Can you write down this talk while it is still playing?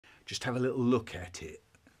Just have a little look at it.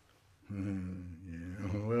 Yeah.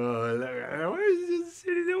 Well, look at it. Just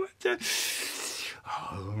sitting there.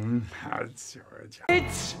 Oh,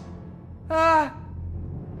 it's a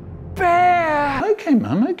bear. Okay,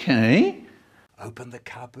 Mum, okay. Open the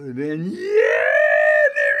cupboard and yeah,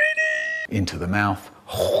 there it is. Into the mouth.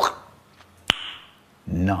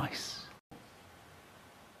 Nice.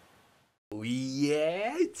 Oh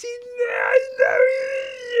yeah, it's in there. I know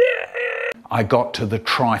it. Yeah. I got to the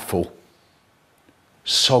trifle.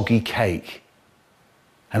 Soggy cake.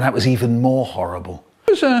 And that was even more horrible.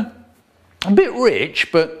 It was a bit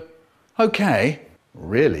rich, but okay.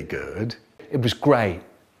 Really good. It was great.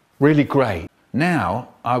 Really great. Now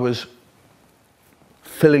I was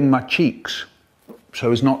filling my cheeks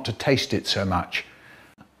so as not to taste it so much.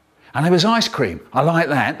 And there was ice cream. I like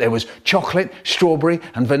that. There was chocolate, strawberry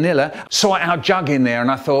and vanilla. Saw our jug in there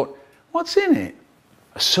and I thought, what's in it?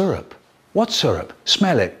 A syrup. What syrup?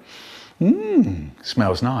 Smell it.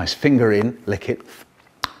 Smells nice. Finger in, lick it.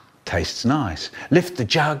 Tastes nice. Lift the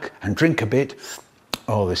jug and drink a bit.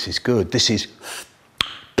 Oh, this is good. This is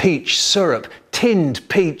peach syrup, tinned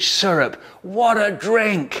peach syrup. What a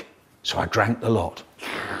drink. So I drank the lot.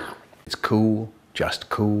 It's cool, just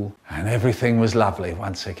cool. And everything was lovely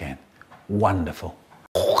once again. Wonderful.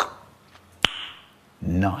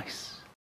 Nice.